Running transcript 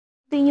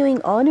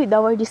Continuing on with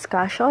our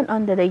discussion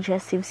on the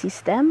digestive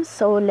system,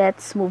 so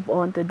let's move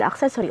on to the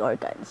accessory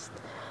organs.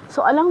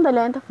 So along the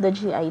length of the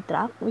GI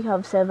tract, we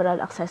have several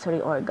accessory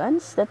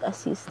organs that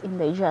assist in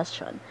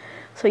digestion.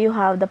 So you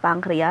have the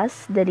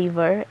pancreas, the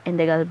liver, and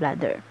the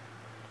gallbladder.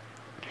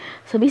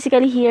 So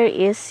basically here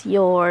is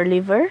your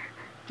liver,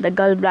 the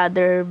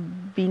gallbladder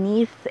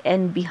beneath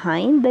and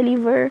behind the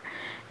liver,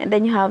 and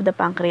then you have the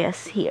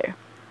pancreas here.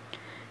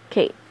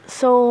 Okay,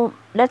 so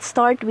let's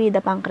start with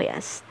the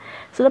pancreas.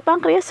 So the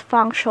pancreas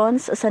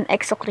functions as an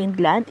exocrine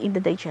gland in the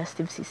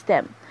digestive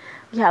system.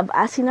 We have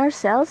acinar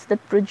cells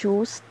that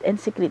produce and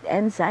secrete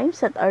enzymes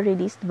that are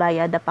released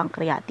via the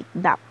pancreatic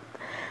duct.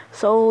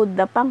 So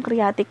the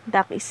pancreatic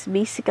duct is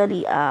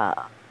basically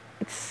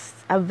it's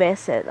a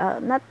vessel,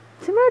 not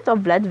similar to a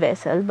blood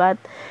vessel, but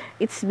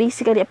it's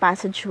basically a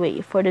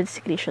passageway for the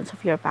secretions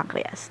of your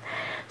pancreas.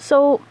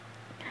 So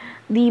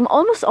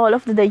almost all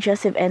of the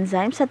digestive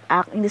enzymes that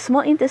act in the small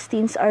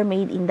intestines are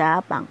made in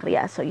the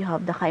pancreas. So you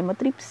have the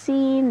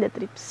chymotrypsin, the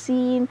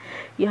trypsin,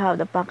 you have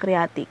the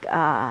pancreatic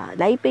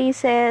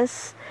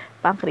lipases,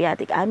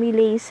 pancreatic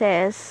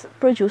amylases,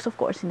 produced of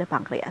course in the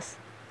pancreas.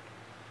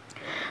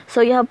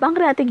 So you have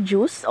pancreatic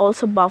juice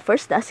also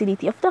buffers the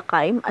acidity of the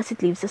chyme as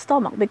it leaves the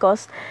stomach,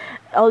 because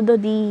although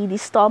the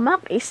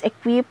stomach is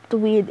equipped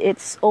with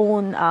its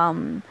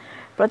own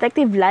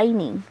protective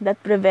lining that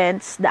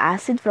prevents the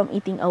acid from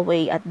eating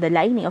away at the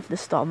lining of the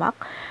stomach,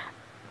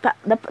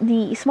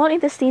 the small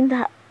intestine,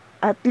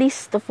 at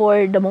least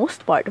for the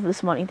most part of the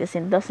small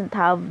intestine, doesn't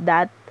have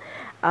that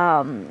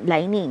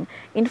lining.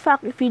 In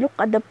fact, if you look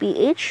at the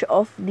pH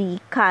of the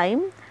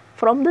chyme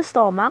from the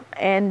stomach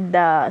and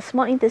the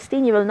small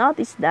intestine, you will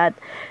notice that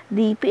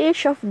the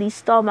pH of the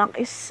stomach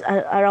is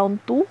around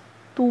 2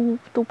 to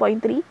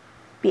 2.3,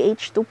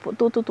 pH 2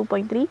 to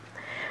 2.3.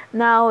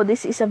 Now,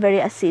 this is a very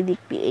acidic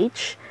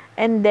pH,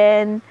 and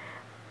then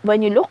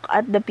when you look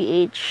at the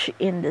pH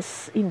in the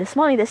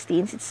small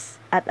intestines, it's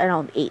at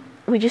around 8,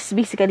 which is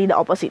basically the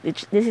opposite.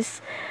 This is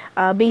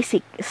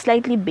basic,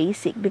 slightly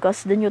basic,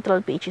 because the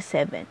neutral pH is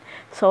 7,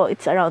 so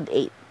it's around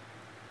 8.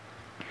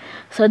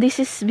 So this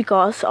is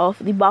because of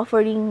the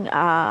buffering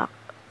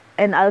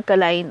and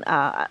alkaline,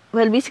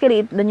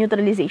 basically the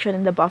neutralization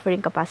and the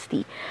buffering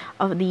capacity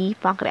of the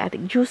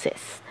pancreatic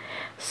juices.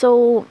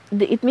 So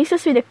it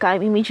mixes with the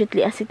chyme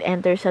immediately as it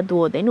enters the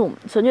duodenum.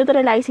 So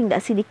neutralizing the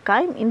acidic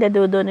chyme in the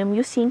duodenum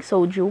using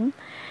sodium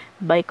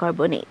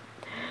bicarbonate.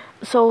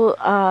 So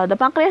the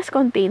pancreas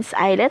contains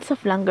islets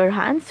of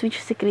Langerhans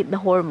which secrete the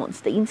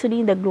hormones, the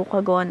insulin, the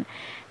glucagon,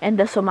 and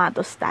the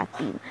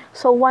somatostatin.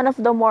 So one of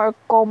the more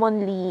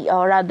commonly,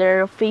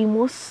 rather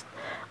famous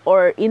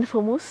or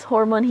infamous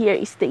hormone here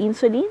is the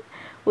insulin,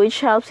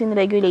 which helps in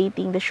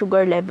regulating the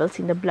sugar levels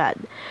in the blood.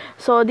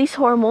 So these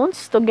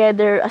hormones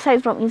together,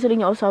 aside from insulin,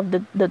 you also have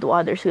the two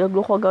others, the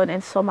glucagon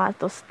and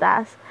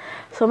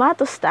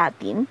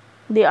somatostatin.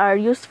 They are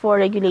used for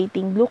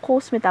regulating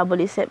glucose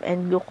metabolism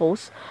and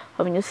glucose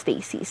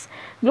homeostasis.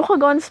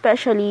 Glucagon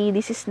especially,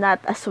 this is not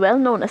as well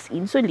known as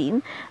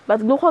insulin,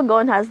 but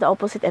glucagon has the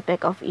opposite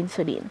effect of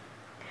insulin.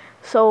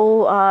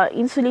 So,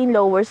 insulin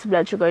lowers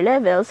blood sugar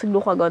levels,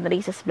 glucagon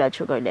raises blood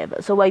sugar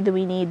levels. So, why do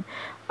we need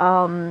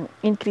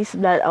increased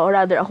blood, or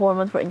rather a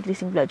hormone for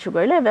increasing blood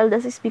sugar level?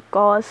 This is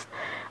because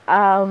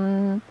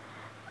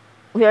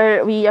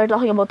we are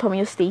talking about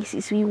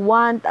homeostasis. We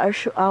want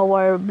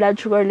our blood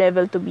sugar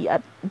level to be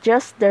at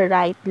just the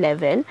right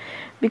level,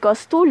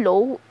 because too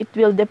low, it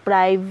will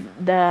deprive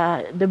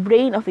the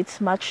brain of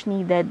its much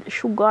needed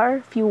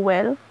sugar,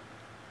 fuel,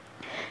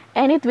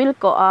 and it will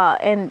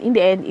and in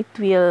the end it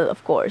will,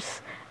 of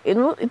course, it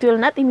will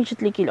not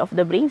immediately kill off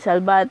the brain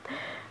cell, but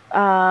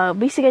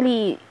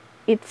basically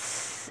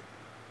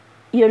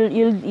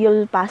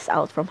you'll pass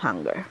out from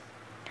hunger.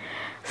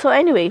 So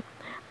anyway,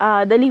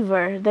 the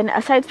liver, then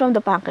aside from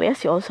the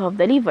pancreas, you also have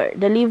the liver.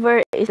 The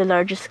liver is the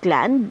largest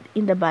gland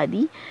in the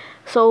body.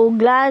 So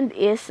gland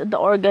is the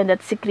organ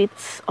that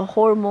secretes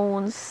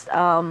hormones,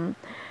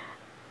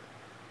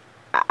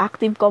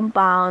 active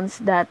compounds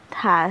that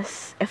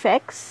has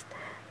effects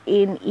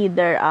in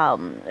either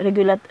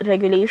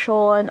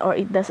regulation, or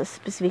it does a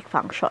specific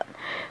function.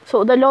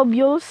 So the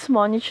lobules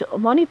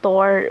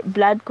monitor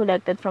blood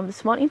collected from the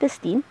small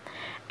intestine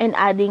and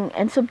adding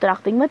and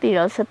subtracting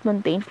materials that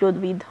maintain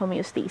fluid with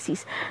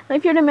homeostasis. Now,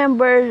 if you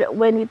remember,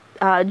 when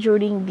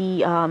during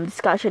the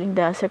discussion in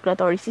the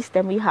circulatory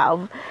system, we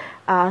have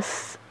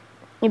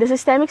in the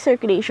systemic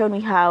circulation,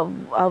 we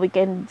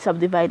can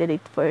subdivide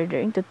it further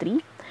into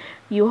 3.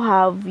 You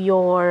have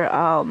your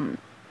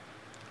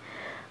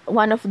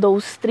one of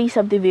those 3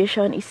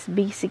 subdivision is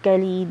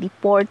basically the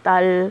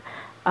portal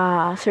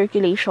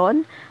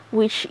circulation,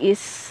 which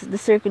is the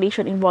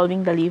circulation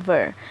involving the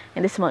liver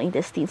and the small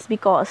intestines,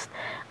 because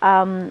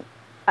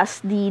as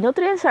the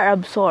nutrients are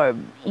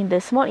absorbed in the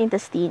small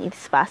intestine, it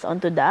is passed on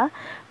to the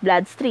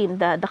bloodstream,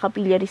 the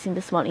capillaries in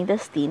the small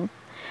intestine.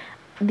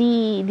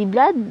 The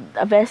blood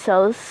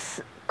vessels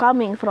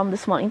coming from the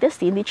small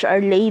intestine, which are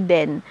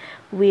laden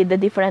with the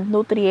different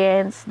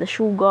nutrients, the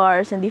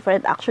sugars, and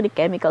different actually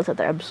chemicals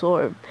that are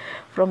absorbed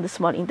from the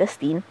small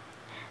intestine,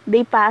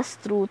 they pass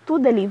through to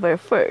the liver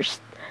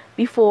first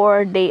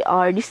before they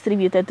are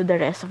distributed to the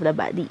rest of the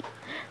body.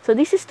 So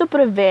this is to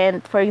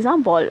prevent, for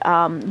example,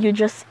 you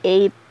just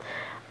ate,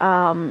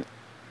 after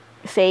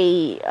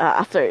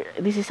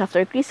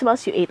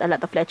Christmas, you ate a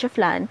lot of leche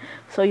flan,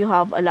 so you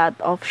have a lot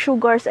of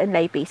sugars and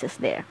lipases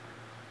there.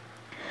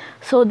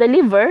 So the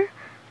liver,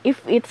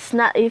 if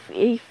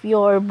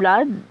your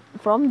blood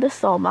from the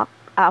stomach,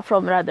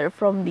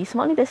 from the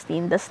small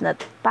intestine does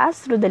not pass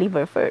through the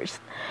liver first,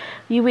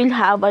 you will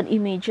have an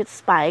immediate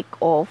spike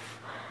of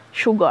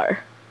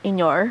sugar in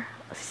your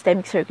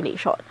systemic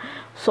circulation.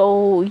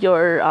 So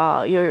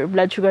your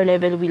blood sugar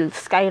level will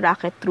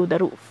skyrocket through the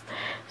roof.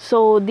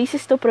 So this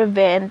is to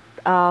prevent,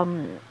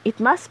 it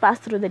must pass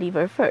through the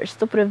liver first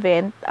to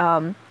prevent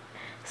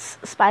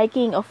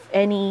spiking of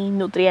any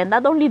nutrient,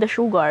 not only the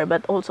sugar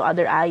but also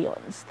other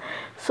ions.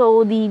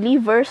 So the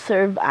liver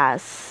serve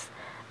as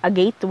a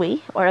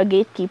gateway or a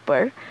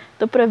gatekeeper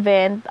to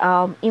prevent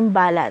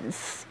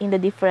imbalance in the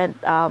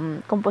different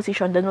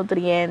composition, the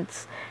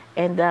nutrients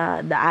and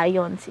the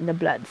ions in the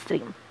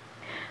bloodstream.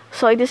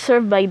 So it is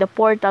served by the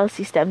portal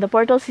system. The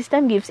portal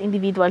system gives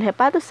individual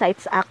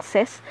hepatocytes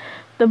access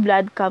to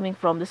blood coming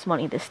from the small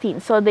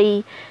intestine. So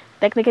they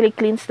technically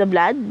cleanse the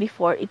blood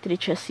before it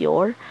reaches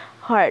your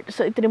heart.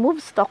 So it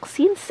removes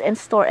toxins and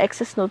store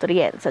excess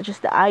nutrients such as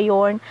the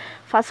iron,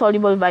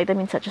 fat-soluble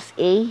vitamins such as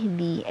A,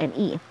 D, and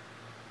E.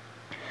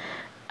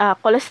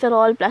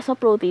 Cholesterol, plasma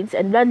proteins,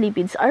 and blood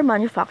lipids are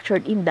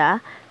manufactured in the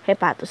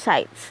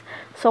hepatocytes.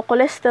 So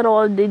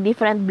cholesterol, the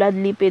different blood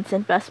lipids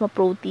and plasma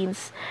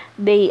proteins,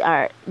 they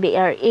are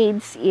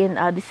aids in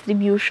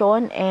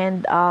distribution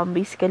and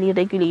basically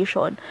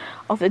regulation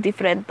of the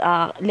different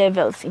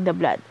levels in the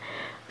blood.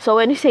 So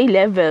when you say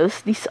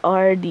levels, these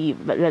are the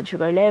blood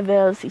sugar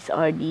levels, these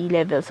are the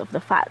levels of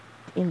the fat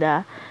in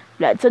the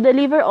blood. So the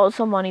liver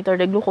also monitor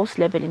the glucose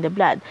level in the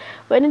blood.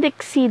 When it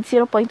exceeds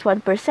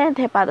 0.1%,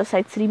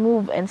 hepatocytes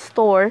remove and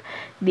store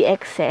the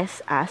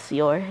excess as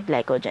your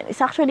glycogen.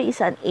 It actually is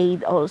an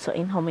aid also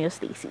in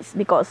homeostasis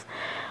because,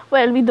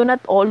 well, we do not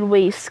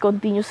always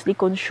continuously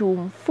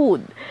consume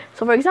food.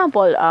 So for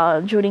example,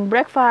 during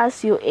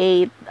breakfast, you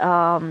ate,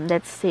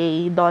 let's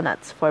say,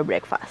 donuts for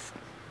breakfast.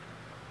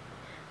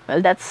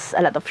 Well, that's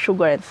a lot of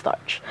sugar and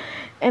starch.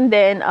 And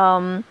then,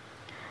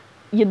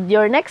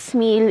 your next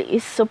meal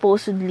is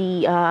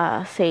supposedly,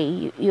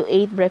 say, you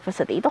ate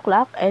breakfast at 8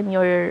 o'clock and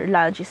your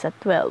lunch is at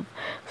 12.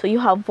 So you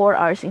have 4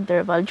 hours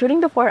interval. During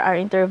the 4-hour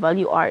interval,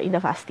 you are in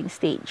the fasting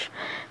stage.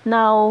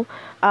 Now,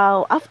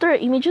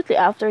 immediately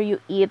after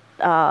you eat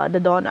the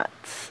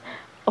donuts,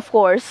 of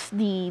course,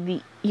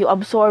 you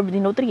absorb the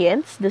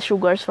nutrients, the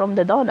sugars from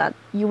the donut.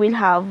 You will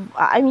have,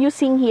 I'm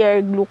using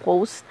here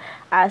glucose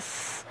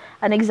as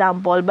an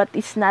example, but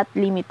it's not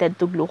limited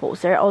to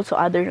glucose. There are also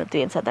other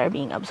nutrients that are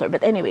being absorbed.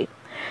 But anyway,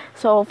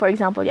 so for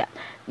example,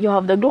 you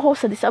have the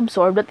glucose that is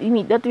absorbed that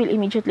will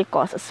immediately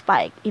cause a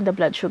spike in the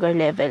blood sugar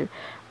level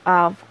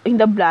in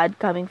the blood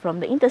coming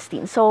from the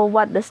intestine. So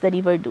what does the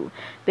liver do?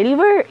 The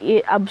liver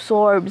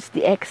absorbs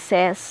the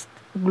excess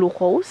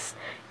glucose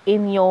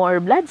in your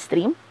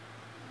bloodstream,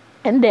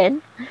 and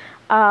then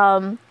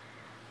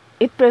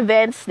it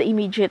prevents the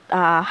immediate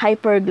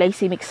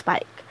hyperglycemic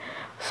spike.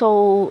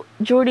 So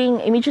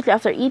immediately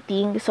after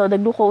eating, so the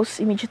glucose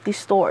immediately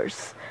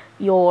stores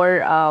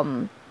your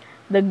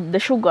the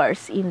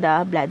sugars in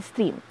the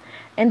bloodstream,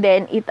 and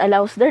then it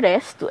allows the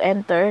rest to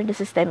enter the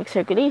systemic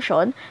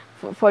circulation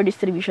for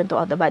distribution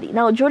throughout the body.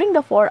 Now, during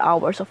the 4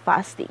 hours of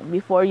fasting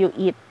before you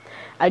eat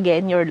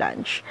again your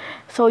lunch,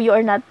 so you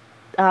are not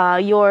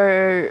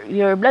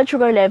your blood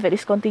sugar level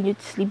is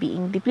continuously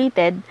being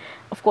depleted,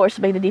 of course,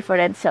 by the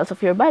different cells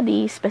of your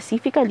body, especially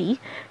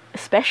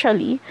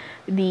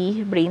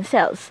the brain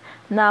cells.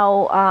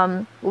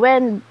 Now,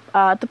 when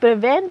to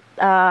prevent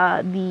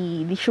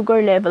the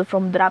sugar level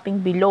from dropping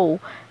below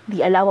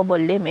the allowable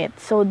limit,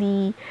 so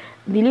the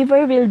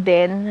liver will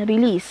then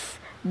release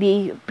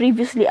the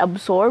previously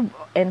absorbed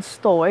and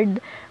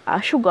stored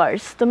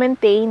sugars to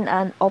maintain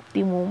an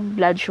optimum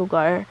blood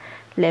sugar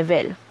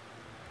level.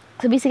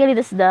 So basically,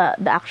 that's the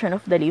action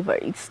of the liver.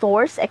 It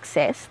stores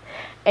excess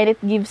and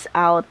it gives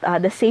out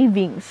the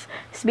savings.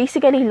 It's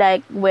basically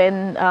like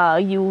when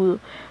you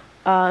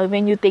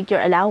take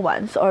your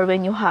allowance, or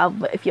when you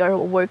have, if you're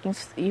working,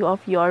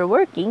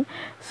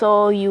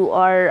 so you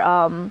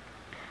are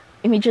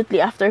immediately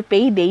after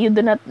payday, you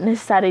do not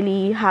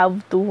necessarily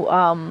have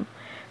to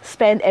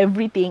spend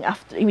everything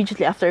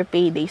immediately after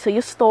payday. So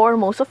you store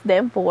most of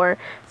them, for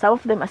some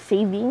of them as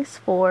savings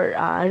for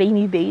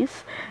rainy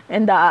days,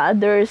 and the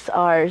others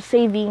are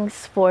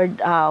savings for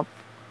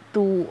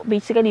to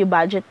basically you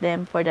budget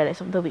them for the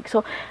rest of the week.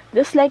 So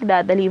just like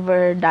that, the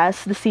liver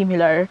does the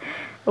similar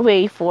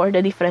way for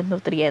the different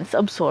nutrients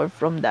absorbed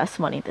from the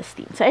small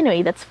intestine. So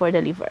anyway, that's for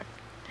the liver.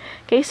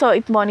 Okay, so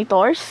it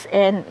monitors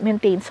and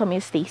maintains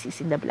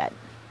homeostasis in the blood.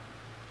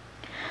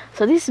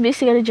 So this is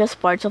basically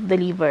just parts of the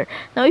liver.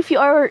 Now, if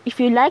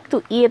you like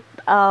to eat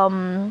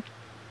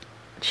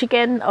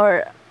chicken,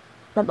 or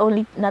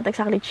not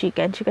exactly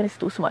chicken is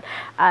too small.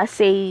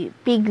 Say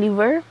pig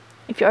liver.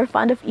 if you are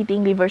fond of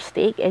eating liver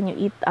steak and you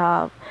eat,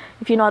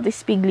 if you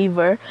notice pig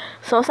liver,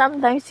 so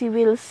sometimes you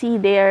will see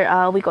there,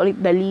 we call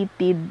it the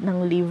litid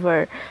ng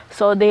liver.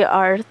 So they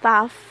are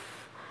tough,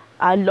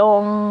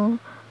 long,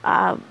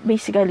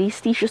 basically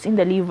tissues in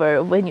the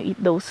liver when you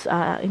eat those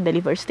in the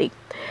liver steak.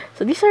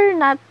 So these are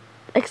not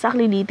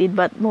exactly litid,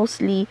 but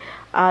mostly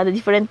the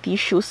different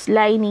tissues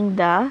lining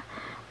the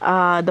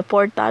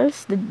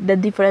portals, the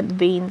different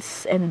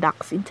veins and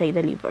ducts inside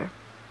the liver.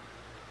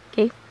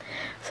 Okay,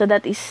 so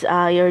that is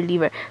your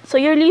liver. So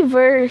your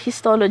liver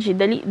histology,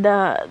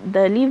 the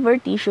liver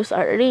tissues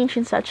are arranged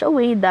in such a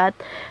way that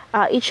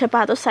each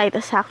hepatocyte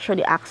has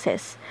actually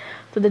access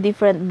to the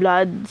different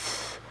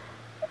bloods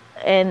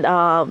and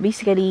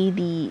basically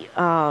the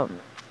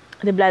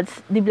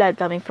blood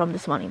coming from the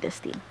small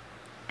intestine.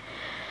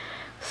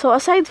 So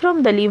aside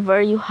from the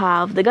liver, you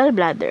have the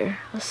gallbladder.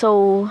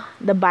 So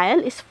the bile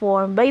is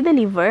formed by the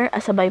liver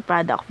as a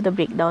byproduct of the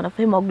breakdown of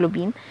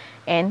hemoglobin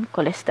and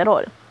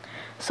cholesterol.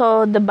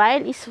 So the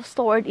bile is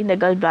stored in the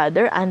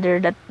gallbladder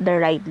under the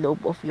right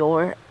lobe of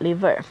your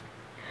liver.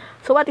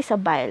 So what is a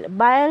bile?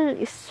 Bile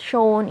is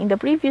shown in the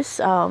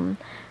previous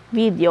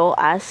video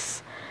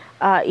as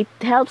it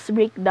helps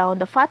break down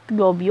the fat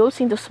globules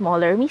into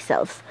smaller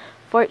micelles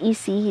for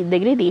easy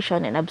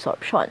degradation and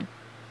absorption.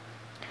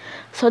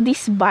 So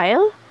this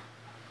bile,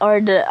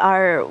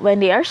 when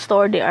they are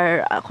stored, they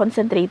are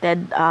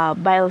concentrated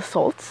bile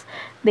salts.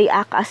 They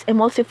act as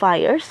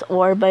emulsifiers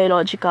or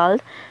biological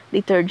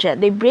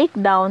detergent. They break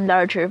down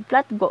larger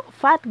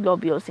fat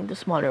globules into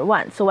smaller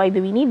ones. So why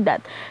do we need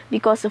that?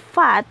 Because the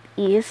fat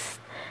is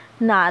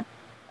not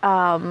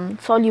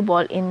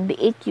soluble in the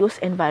aqueous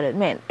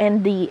environment,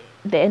 and the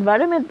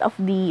environment of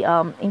the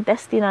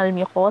intestinal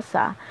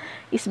mucosa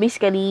is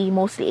basically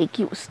mostly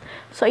aqueous.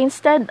 So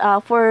instead,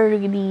 for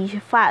the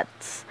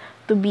fats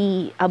to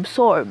be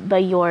absorbed by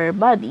your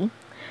body,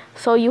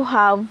 so you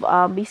have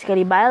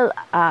basically bile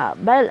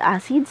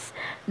acids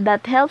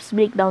that helps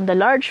break down the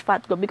large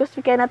fat globules, because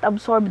we cannot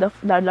absorb the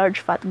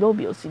large fat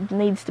globules. It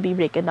needs to be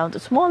broken down to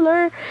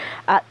smaller,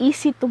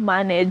 easy to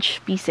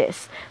manage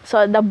pieces.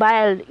 So the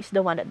bile is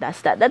the one that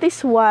does that. That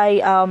is why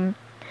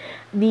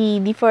the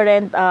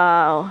different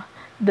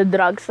the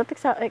drugs that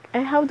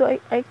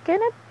I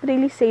cannot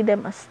really say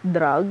them as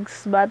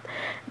drugs, but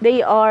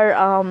they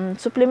are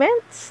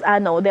supplements.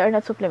 No, they are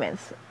not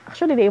supplements.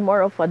 Actually, they're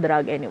more of a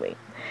drug anyway.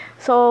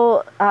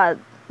 So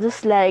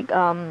just like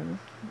the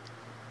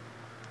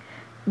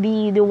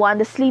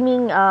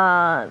slimming,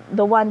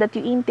 the one that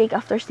you intake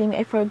after slimming,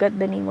 I forgot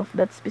the name of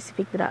that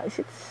specific drug. Is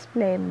it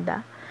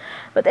Splenda?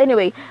 But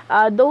anyway,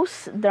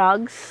 those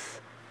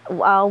drugs,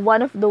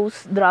 one of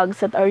those drugs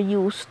that are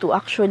used to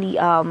actually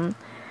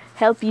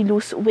help you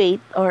lose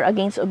weight or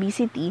against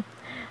obesity,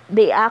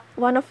 they act,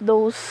 one of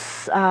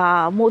those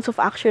modes of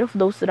action of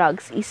those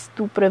drugs is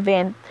to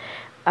prevent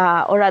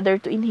or rather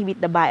to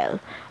inhibit the bile.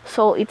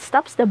 So it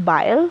stops the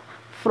bile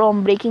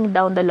from breaking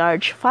down the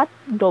large fat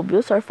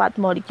globules or fat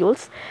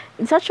molecules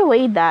in such a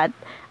way that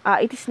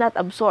it is not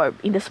absorbed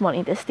in the small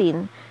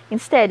intestine.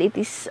 Instead, it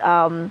is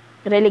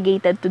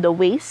relegated to the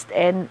waste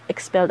and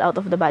expelled out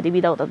of the body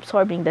without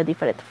absorbing the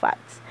different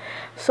fats.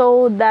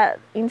 So that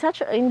in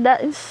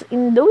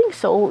doing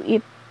so,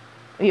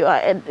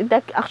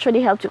 that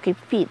actually helps you keep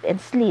fit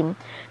and slim,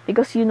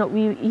 because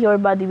your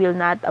body will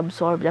not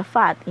absorb the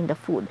fat in the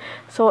food.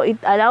 So it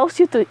allows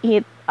you to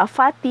eat a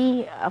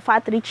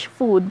fat-rich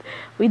food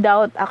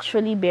without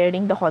actually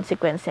bearing the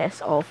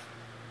consequences of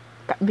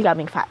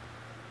becoming fat.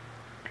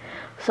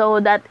 So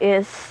that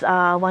is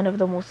one of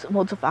the modes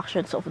of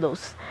actions of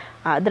those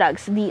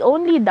drugs. The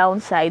only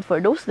downside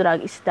for those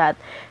drugs is that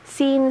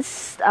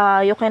since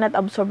you cannot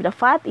absorb the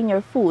fat in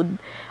your food,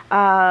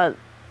 and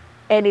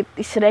it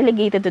is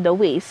relegated to the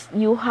waste,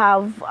 you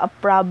have a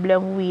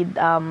problem with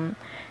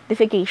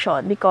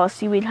defecation,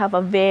 because you will have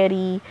a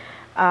very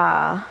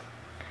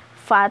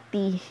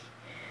fatty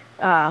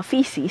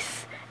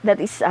feces that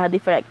is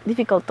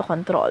difficult to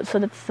control. So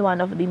that's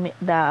one of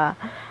the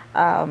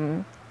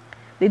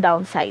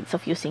downsides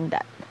of using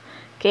that.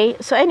 Okay,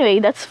 so anyway,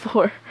 that's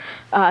for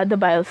the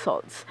bile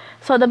salts.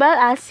 So the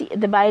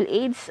bile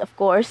aids, of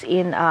course,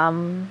 in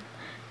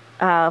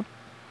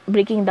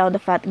breaking down the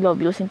fat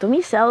globules into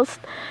micelles,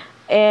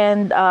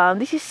 and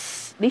this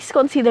is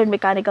considered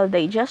mechanical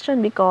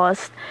digestion,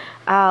 because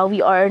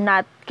we are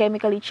not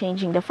chemically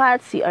changing the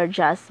fats, we are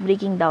just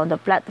breaking down the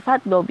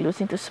fat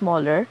globules into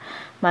smaller,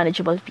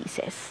 manageable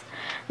pieces.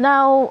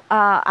 Now,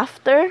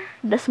 after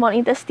the small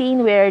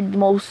intestine, where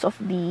most of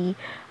the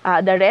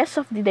rest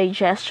of the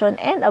digestion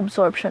and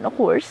absorption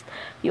occurs,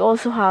 you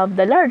also have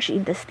the large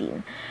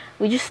intestine,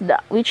 which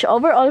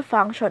overall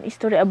function is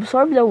to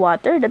reabsorb the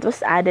water that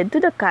was added to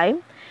the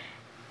chyme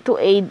to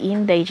aid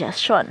in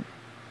digestion.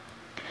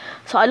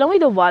 So along with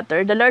the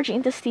water, the large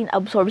intestine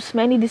absorbs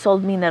many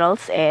dissolved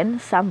minerals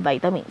and some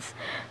vitamins.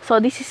 So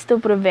this is to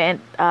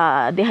prevent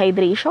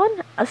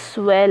dehydration, as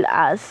well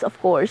as, of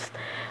course,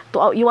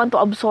 you want to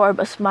absorb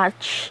as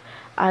much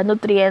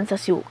nutrients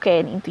as you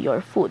can into your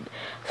food.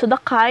 So the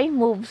chyme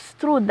moves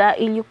through the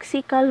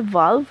ileocecal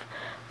valve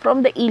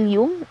from the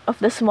ileum of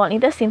the small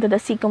intestine to the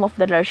cecum of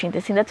the large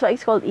intestine. That's why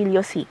it's called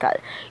ileocecal.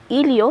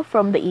 Ileo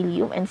from the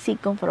ileum and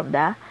cecum from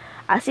the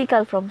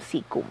cecal from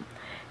cecum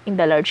in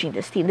the large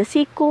intestine. The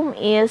cecum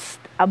is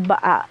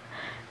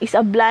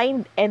a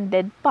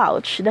blind-ended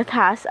pouch that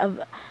has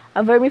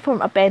a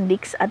vermiform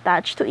appendix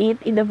attached to it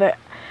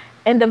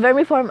and the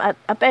vermiform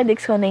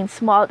appendix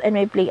contains malt and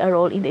may play a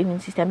role in the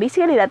immune system.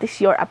 Basically, that is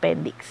your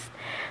appendix.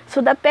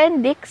 So the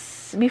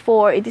appendix,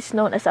 before, it is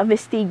known as a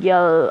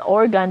vestigial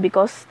organ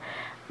because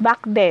back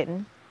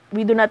then,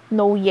 we do not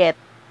know yet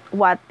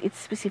what its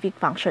specific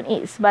function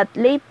is. But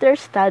later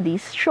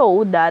studies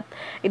show that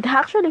it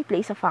actually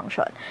plays a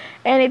function.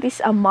 And it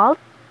is a malt.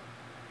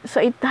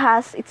 So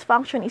its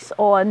function is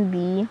on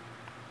the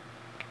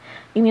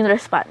immune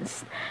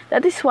response.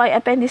 That is why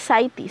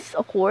appendicitis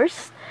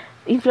occurs,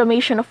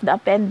 inflammation of the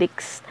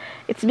appendix.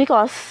 It's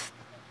because,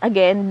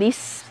 again,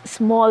 this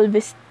small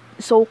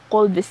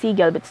so-called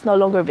vestigial, but it's no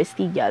longer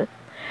vestigial.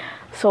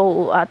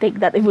 So, take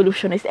that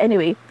evolutionist.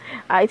 Anyway,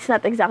 it's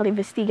not exactly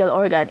vestigial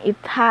organ. It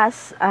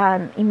has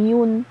an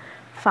immune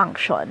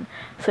function.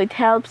 So, it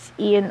helps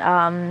in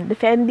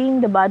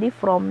defending the body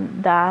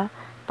from the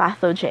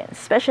pathogens,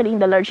 especially in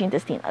the large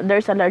intestine.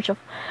 There's a large of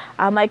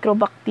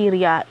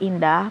microbacteria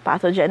in the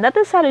pathogen. Not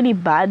necessarily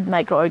bad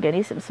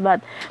microorganisms, but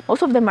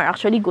most of them are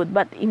actually good.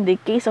 But in the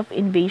case of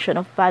invasion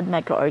of bad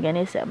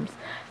microorganisms,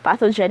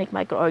 pathogenic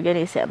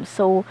microorganisms,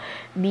 so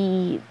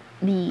the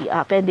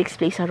appendix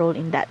plays a role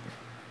in that.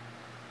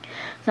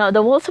 Now,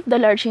 the walls of the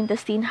large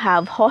intestine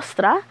have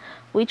hostra,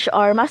 which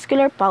are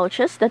muscular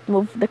pouches that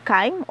move the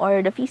chyme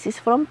or the feces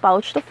from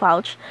pouch to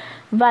pouch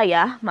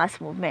via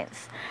mass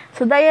movements.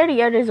 So,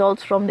 diarrhea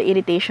results from the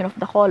irritation of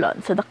the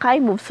colon. So, the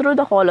chyme moves through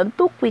the colon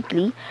too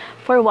quickly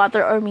for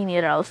water or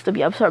minerals to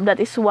be absorbed. That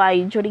is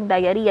why during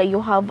diarrhea,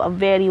 you have a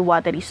very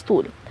watery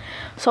stool.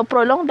 So,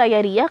 prolonged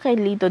diarrhea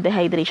can lead to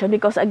dehydration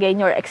because, again,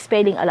 you're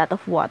expelling a lot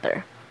of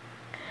water.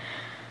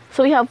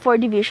 So, we have 4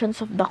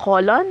 divisions of the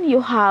colon. You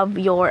have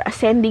your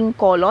ascending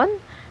colon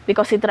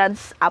because it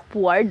runs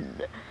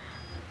upward.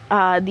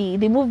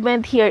 The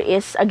movement here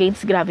is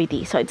against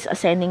gravity. So, it's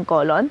ascending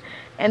colon.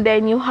 And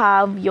then, you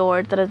have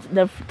your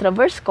the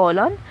transverse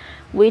colon,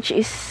 which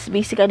is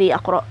basically,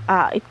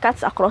 it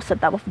cuts across the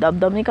top of the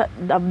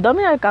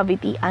abdominal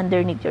cavity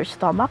underneath your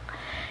stomach.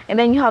 And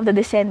then, you have the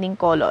descending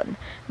colon.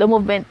 The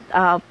movement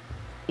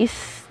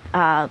is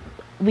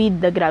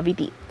with the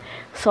gravity.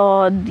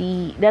 So,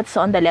 that's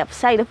on the left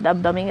side of the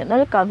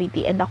abdominal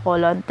cavity and the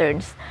colon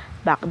turns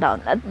back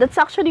down. That's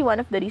actually one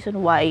of the reasons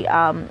why,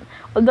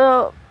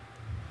 although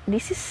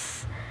this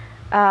is,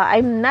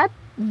 I'm not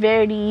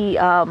very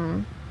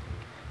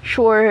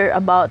sure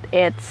about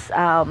its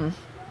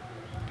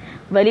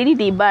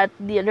validity, but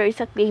there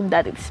is a claim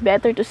that it's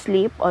better to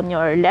sleep on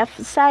your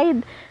left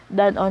side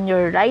than on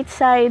your right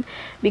side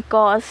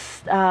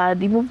because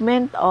the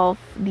movement of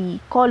the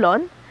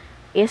colon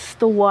is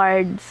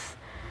towards,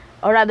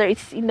 or rather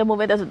it's in the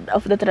movement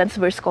of the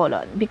transverse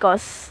colon,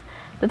 because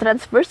the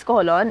transverse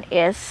colon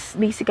is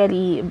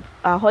basically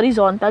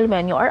horizontal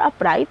when you are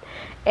upright,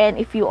 and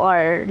if you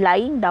are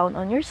lying down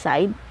on your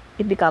side,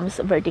 it becomes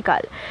vertical.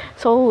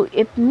 So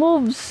it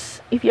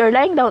moves. If you're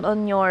lying down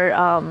on your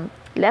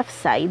left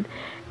side,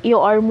 you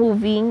are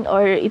moving,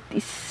 or it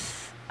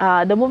is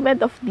the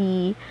movement of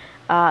the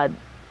chyme.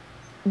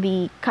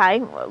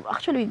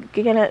 Actually,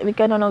 we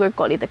can no longer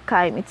call it a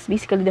chyme. It's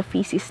basically the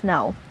feces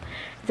now.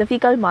 It's a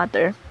fecal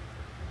matter.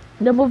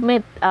 The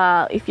movement,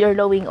 if you're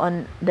lying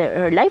on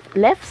the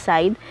left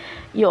side,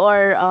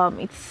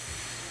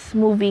 it's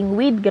moving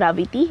with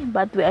gravity.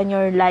 But when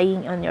you're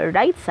lying on your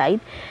right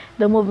side,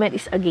 the movement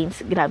is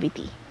against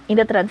gravity in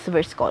the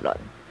transverse colon.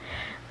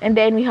 And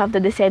then we have the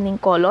descending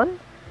colon,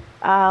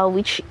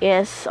 which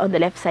is on the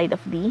left side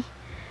of the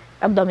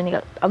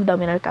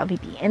abdominal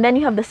cavity. And then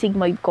you have the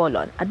sigmoid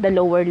colon at the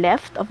lower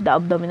left of the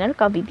abdominal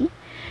cavity,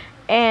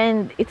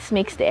 and it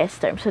makes the S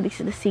term. So this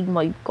is the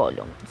sigmoid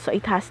colon. So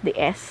it has the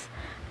S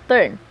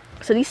turn.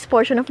 So this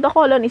portion of the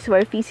colon is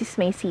where feces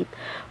may sit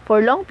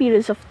for long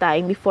periods of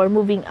time before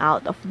moving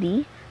out of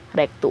the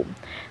rectum.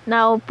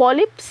 Now,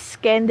 polyps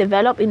can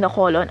develop in the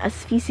colon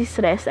as feces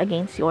rest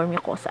against your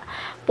mucosa.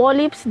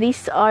 Polyps,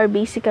 these are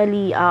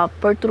basically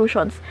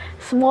protrusions.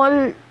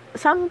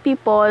 Some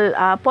people,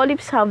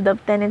 polyps have the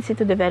tendency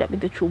to develop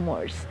into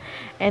tumors,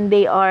 and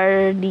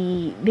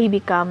they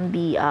become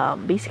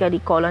basically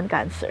colon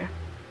cancer.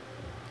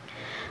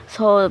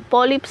 So,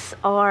 polyps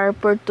are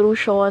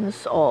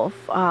protrusions of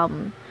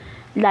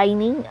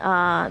lining.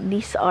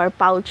 These are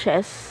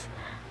pouches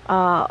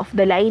of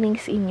the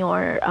linings in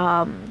your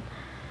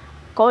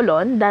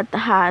colon that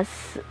has,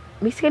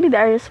 basically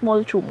there are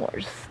small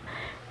tumors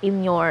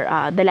in your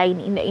the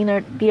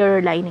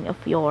inner lining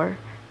of your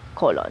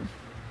colon.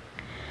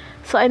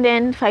 So, and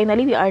then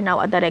finally, we are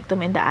now at the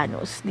rectum and the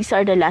anus. These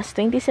are the last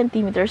 20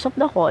 centimeters of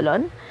the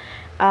colon.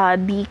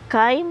 The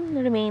chyme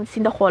remains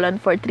in the colon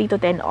for 3 to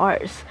 10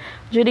 hours,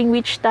 during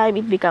which time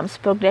it becomes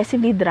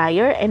progressively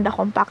drier, and the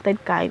compacted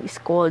chyme is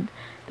called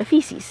the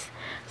feces.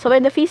 So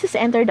when the feces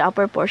enter the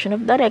upper portion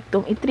of the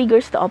rectum, it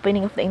triggers the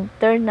opening of the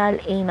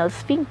internal anal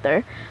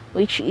sphincter,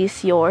 which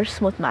is your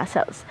smooth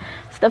muscles.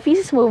 So the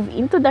feces move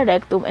into the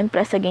rectum and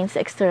press against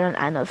the external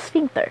anal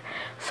sphincter.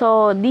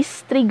 So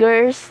this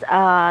triggers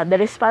the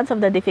response of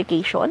the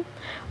defecation,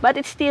 but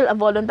it's still a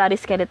voluntary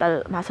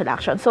skeletal muscle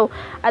action. So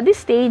at this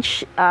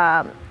stage,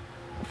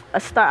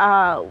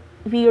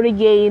 we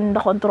regain the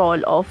control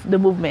of the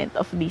movement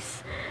of the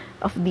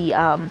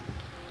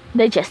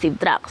digestive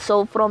tract.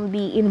 So from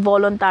the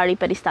involuntary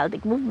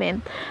peristaltic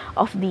movement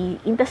of the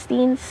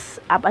intestines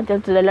up until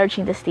to the large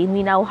intestine,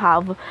 we now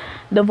have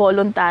the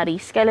voluntary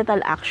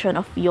skeletal action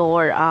of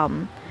your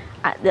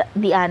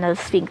the anal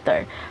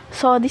sphincter.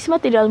 So this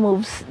material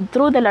moves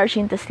through the large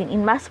intestine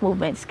in mass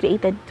movements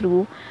created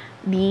through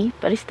the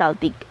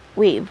peristaltic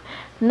wave.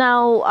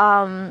 Now,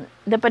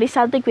 the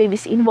peristaltic wave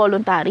is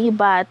involuntary,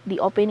 but the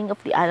opening of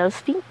the anal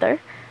sphincter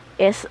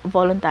is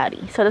voluntary.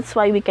 So that's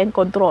why we can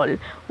control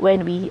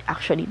when we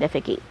actually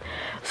defecate.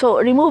 So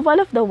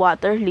removal of the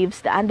water leaves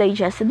the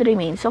undigested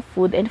remains of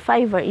food and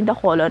fiber in the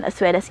colon,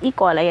 as well as E.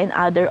 coli and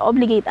other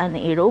obligate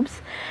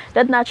anaerobes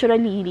that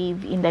naturally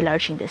live in the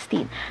large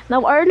intestine.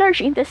 Now, our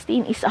large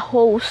intestine is a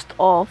host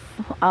of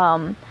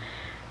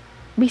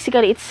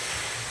basically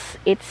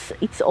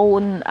its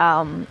own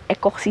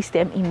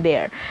ecosystem in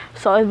there.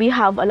 So we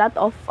have a lot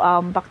of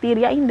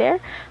bacteria in there.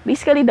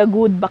 Basically, the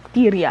good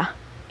bacteria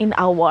in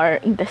our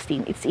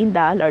intestine, it's in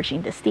the large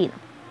intestine.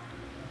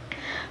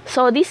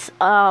 So these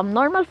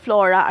normal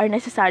flora are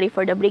necessary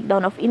for the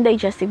breakdown of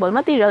indigestible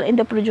material and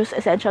to produce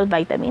essential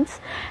vitamins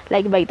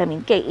like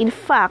vitamin K. In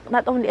fact,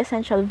 not only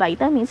essential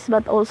vitamins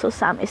but also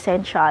some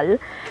essential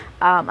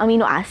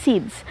amino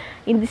acids.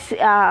 In this,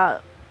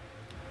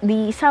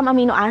 some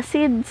amino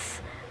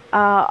acids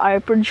are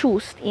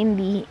produced in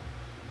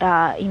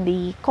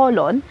the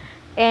colon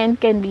and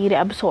can be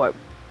reabsorbed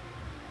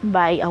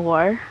by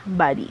our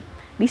body.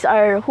 These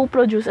are who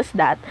produces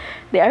that.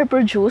 They are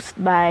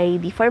produced by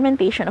the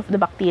fermentation of the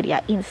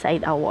bacteria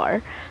inside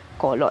our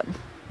colon.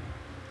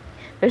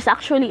 There's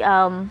actually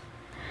a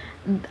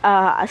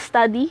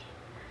study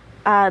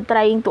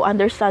trying to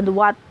understand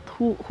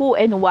who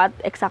and what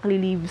exactly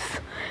lives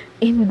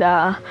in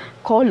the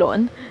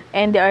colon,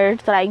 and they are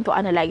trying to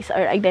analyze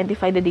or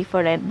identify the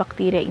different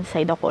bacteria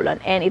inside the colon.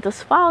 And it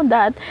was found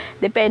that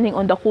depending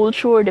on the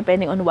culture,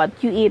 depending on what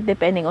you eat,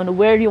 depending on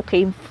where you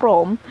came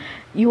from,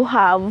 you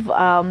have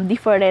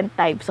different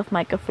types of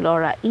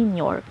microflora in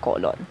your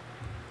colon.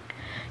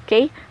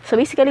 Okay, so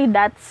basically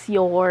that's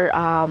your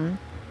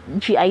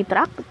GI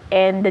tract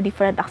and the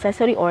different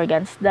accessory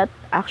organs that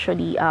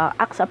actually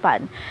acts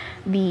upon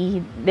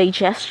the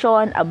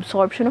digestion,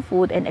 absorption of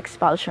food, and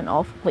expulsion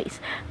of waste.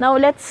 Now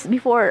let's,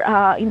 before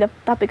in the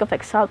topic of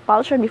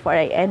expulsion, before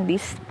I end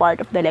this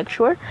part of the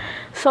lecture,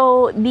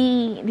 so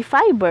the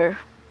fiber,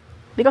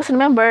 because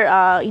remember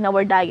in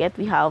our diet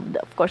we have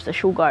of course the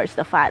sugars,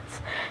 the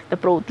fats, the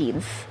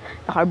proteins,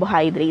 the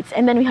carbohydrates,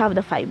 and then we have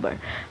the fiber.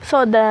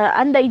 So the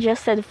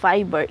undigested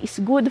fiber is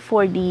good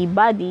for the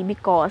body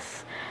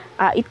because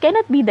it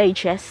cannot be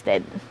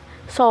digested.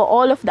 So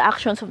all of the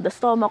actions of the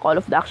stomach, all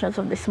of the actions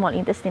of the small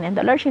intestine and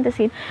the large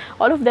intestine,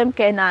 all of them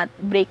cannot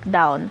break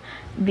down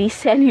the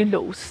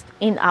cellulose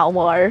in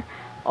our,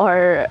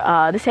 or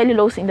the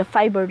cellulose in the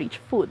fiber-rich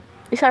food.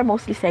 These are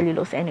mostly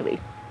cellulose anyway.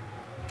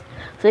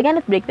 So they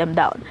cannot break them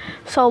down.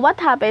 So what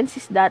happens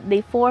is that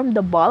they form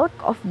the bulk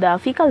of the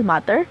fecal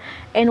matter.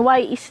 And why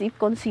is it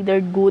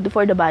considered good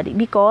for the body?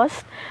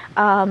 Because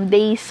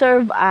they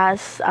serve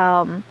as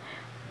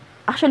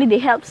actually they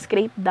help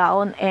scrape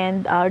down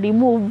and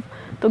remove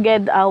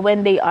together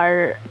when they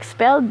are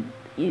expelled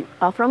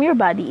from your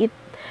body. It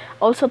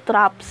also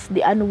traps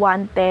the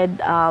unwanted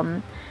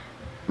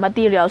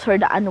materials or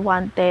the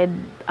unwanted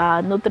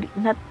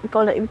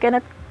we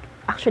cannot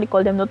actually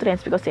call them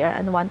nutrients because they are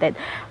unwanted.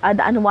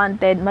 The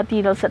unwanted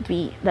materials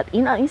that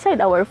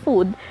inside our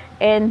food,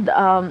 and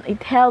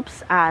it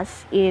helps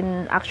us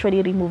in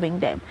actually removing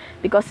them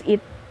because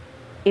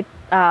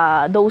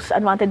those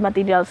unwanted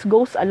materials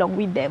goes along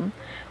with them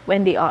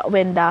when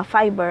the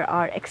fiber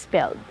are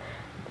expelled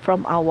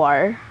from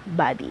our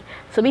body.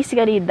 So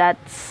basically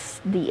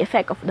that's the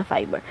effect of the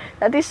fiber.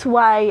 That is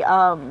why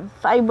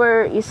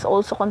fiber is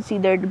also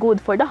considered good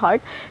for the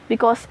heart,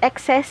 because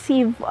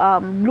excessive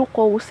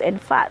glucose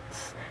and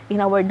fats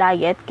in our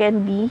diet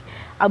can be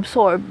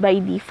absorbed by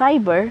the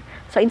fiber.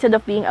 So instead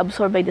of being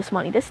absorbed by the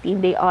small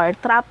intestine, they are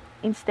trapped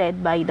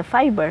instead by the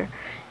fiber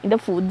in the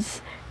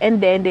foods,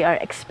 and then they are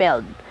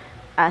expelled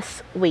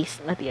as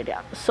waste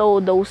material. So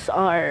those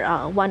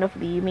are one of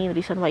the main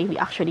reasons why we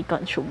actually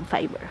consume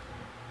fiber.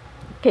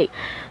 Okay,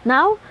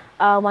 now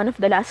one of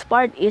the last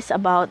part is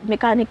about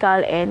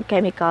mechanical and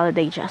chemical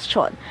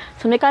digestion.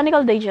 So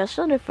mechanical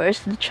digestion refers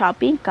to the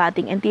chopping,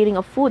 cutting, and tearing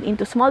of food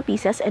into small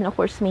pieces and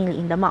occurs mainly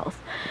in the mouth.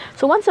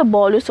 So once a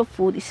bolus of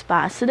food is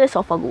passed to the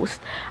esophagus,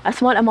 a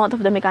small amount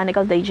of the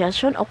mechanical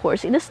digestion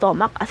occurs in the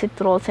stomach as it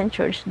rolls and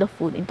churns the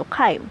food into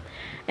chyme.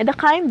 And the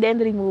chyme then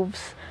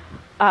moves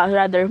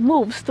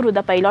through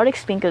the pyloric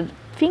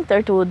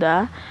sphincter to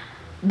the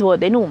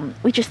duodenum,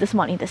 which is the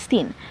small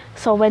intestine.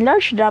 So when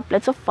large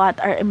droplets of fat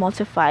are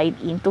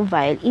emulsified into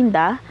bile in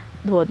the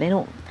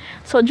duodenum.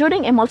 So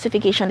during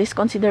emulsification, this is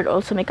considered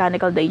also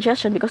mechanical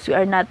digestion because we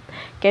are not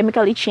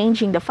chemically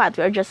changing the fat.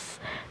 We are just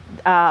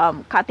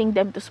cutting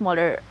them to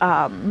smaller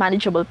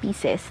manageable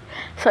pieces.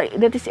 So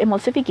that is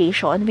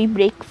emulsification. We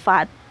break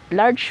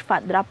large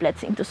fat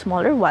droplets into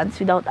smaller ones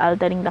without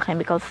altering the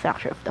chemical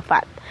structure of the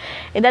fat.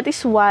 And that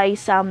is why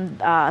some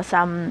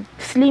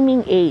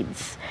slimming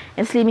aids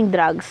and slimming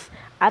drugs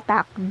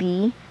attack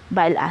the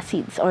bile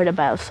acids or the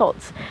bile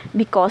salts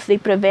because they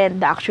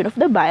prevent the action of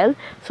the bile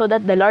so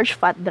that the large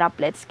fat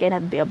droplets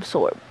cannot be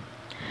absorbed.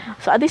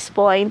 So at this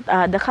point,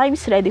 the chyme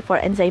is ready for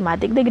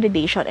enzymatic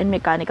degradation and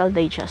mechanical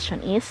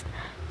digestion is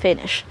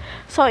finished.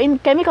 So in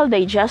chemical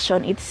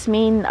digestion, its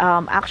main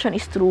action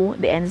is through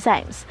the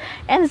enzymes.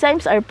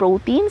 Enzymes are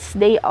proteins.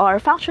 They are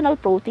functional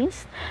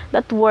proteins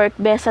that work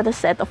best at a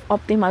set of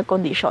optimal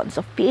conditions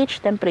of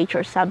pH,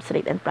 temperature,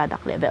 substrate, and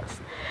product levels.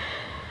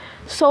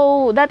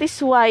 So that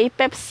is why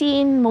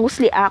pepsin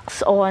mostly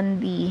acts on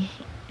the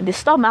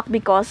stomach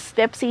because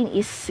pepsin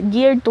is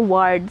geared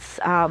towards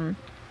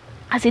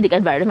acidic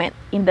environment.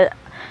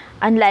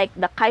 Unlike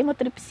the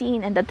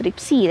chymotrypsin and the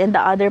trypsin and the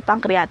other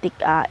pancreatic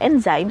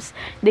enzymes,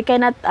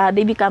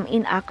 they become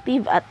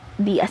inactive at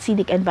the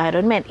acidic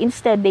environment.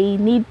 Instead, they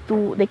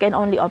can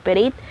only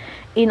operate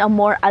in a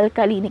more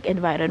alkalinic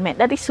environment.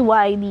 That is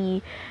why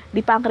the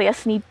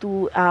pancreas need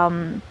to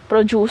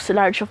produce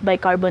large of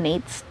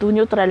bicarbonates to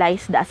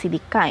neutralize the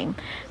acidic chyme,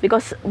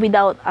 because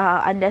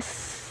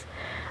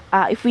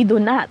if we do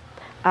not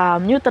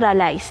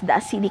neutralize the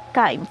acidic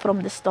chyme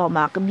from the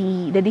stomach,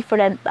 the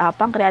different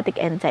pancreatic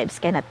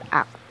enzymes cannot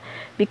act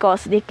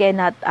because they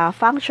cannot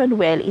function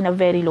well in a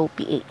very low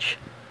pH.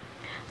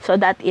 So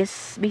that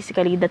is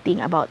basically the thing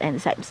about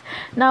enzymes.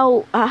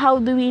 Now, how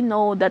do we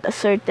know that a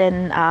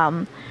certain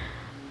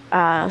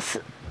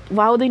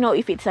how do you know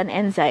if it's an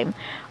enzyme?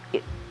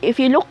 If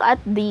you look at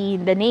the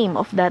name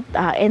of that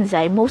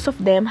enzyme, most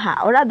of them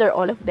or rather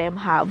all of them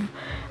have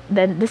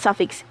the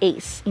suffix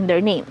ase in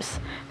their names.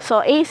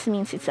 So ase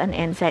means it's an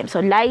enzyme.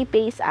 So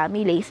lipase,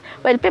 amylase.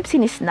 Well,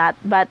 pepsin is not,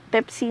 but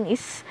pepsin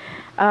is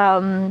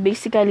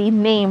basically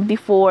named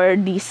before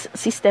this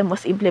system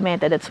was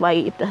implemented. That's why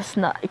it's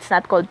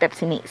not called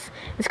pepsinase.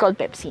 It's called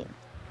pepsin.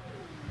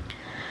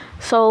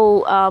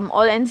 So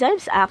all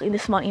enzymes act in the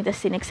small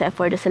intestine except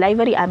for the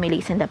salivary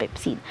amylase and the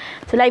pepsin.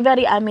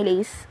 Salivary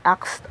amylase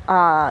acts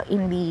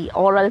in the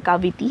oral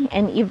cavity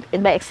and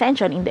by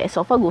extension in the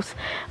esophagus,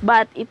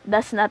 but it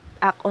does not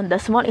act on the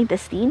small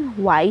intestine.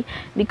 Why?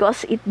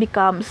 Because it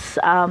becomes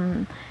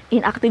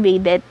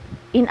inactivated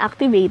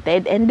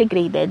and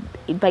degraded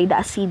by the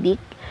acidic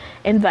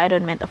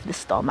environment of the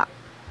stomach.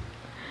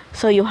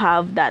 So you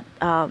have that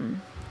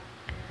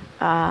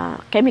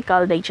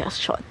chemical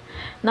digestion.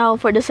 Now,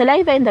 for the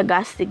saliva and the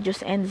gastric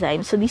juice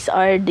enzymes, so these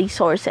are the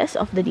sources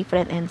of the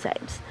different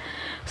enzymes.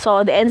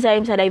 So the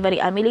enzymes salivary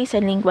amylase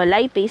and lingual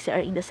lipase are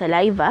in the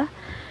saliva.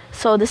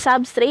 So the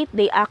substrate,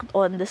 they act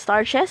on the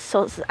starches.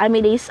 So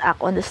amylase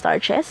act on the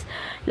starches.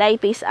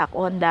 Lipase act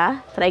on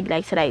the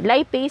triglyceride.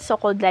 Lipase,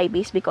 so-called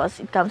lipase because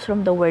it comes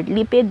from the word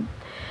lipid,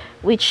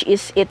 which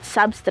is its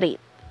substrate.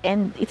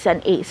 And it's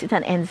an ase, it's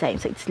an enzyme,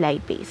 so it's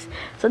lipase.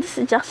 So this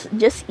is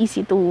just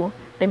easy to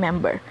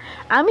remember.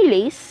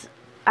 Amylase,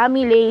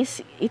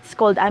 it's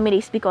called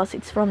amylase because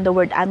it's from the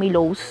word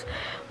amylose,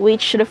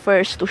 which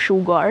refers to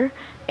sugar,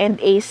 and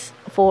ase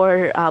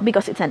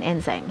because it's an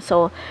enzyme.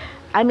 So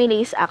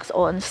amylase acts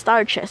on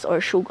starches or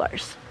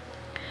sugars.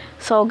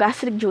 So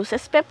gastric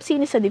juices,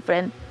 pepsin is a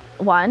different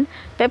one.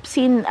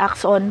 Pepsin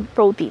acts on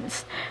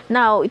proteins.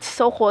 Now, it's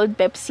so-called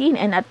pepsin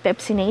and not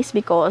pepsinase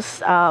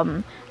because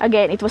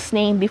again, it was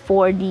named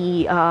before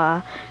the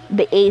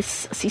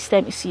ase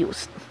system is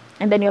used.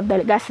 And then you have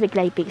the gastric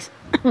lipase.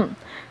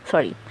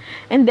 Sorry.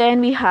 And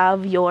then we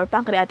have your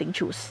pancreatic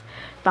juice.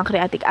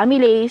 Pancreatic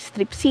amylase,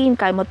 trypsin,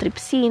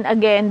 chymotrypsin.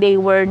 Again, they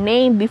were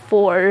named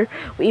before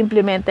we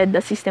implemented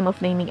the system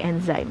of naming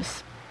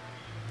enzymes.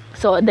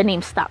 So, the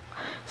name stuck.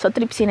 So,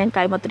 trypsin and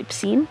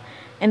chymotrypsin.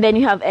 And then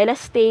you have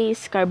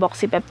elastase,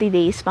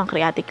 carboxypeptidase,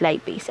 pancreatic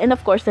lipase, and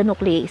of course the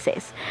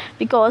nucleases.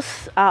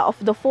 Because of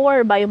the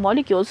 4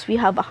 biomolecules, we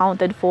have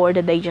accounted for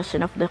the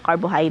digestion of the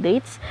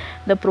carbohydrates,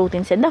 the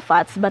proteins, and the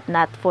fats, but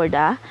not for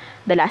the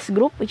last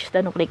group, which is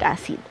the nucleic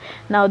acid.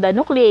 Now, the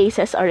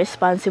nucleases are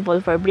responsible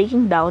for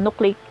breaking down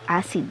nucleic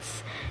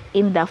acids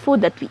in the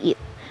food that we eat.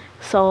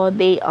 So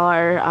they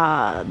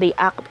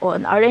act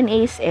on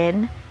RNAs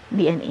and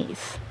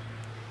DNAs.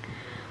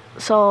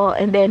 So,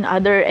 and then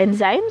other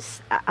enzymes,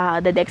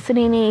 the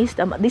dextrinase,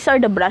 these are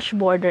the brush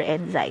border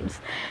enzymes.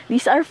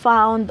 These are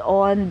found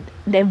on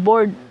the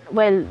board.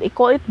 Well, they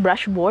call it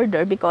brush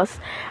border because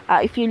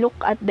if you look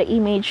at the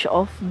image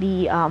of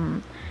the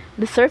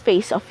the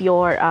surface of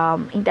your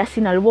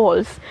intestinal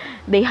walls,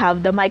 they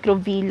have the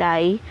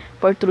microvilli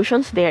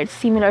protrusions there. It's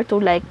similar to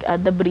like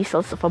the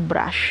bristles of a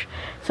brush.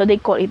 So they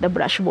call it the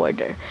brush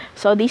border.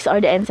 So these are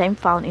the enzymes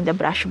found in the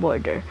brush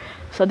border.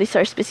 So these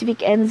are specific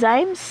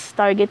enzymes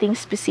targeting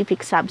specific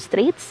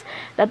substrates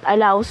that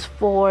allows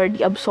for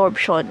the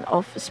absorption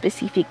of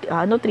specific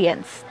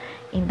nutrients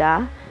in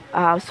the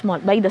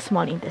by the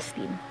small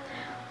intestine.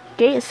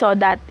 Okay, so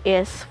that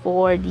is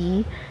for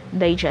the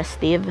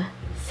digestive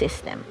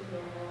system.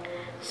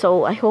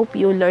 So I hope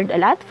you learned a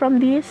lot from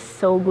this.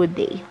 So good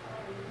day.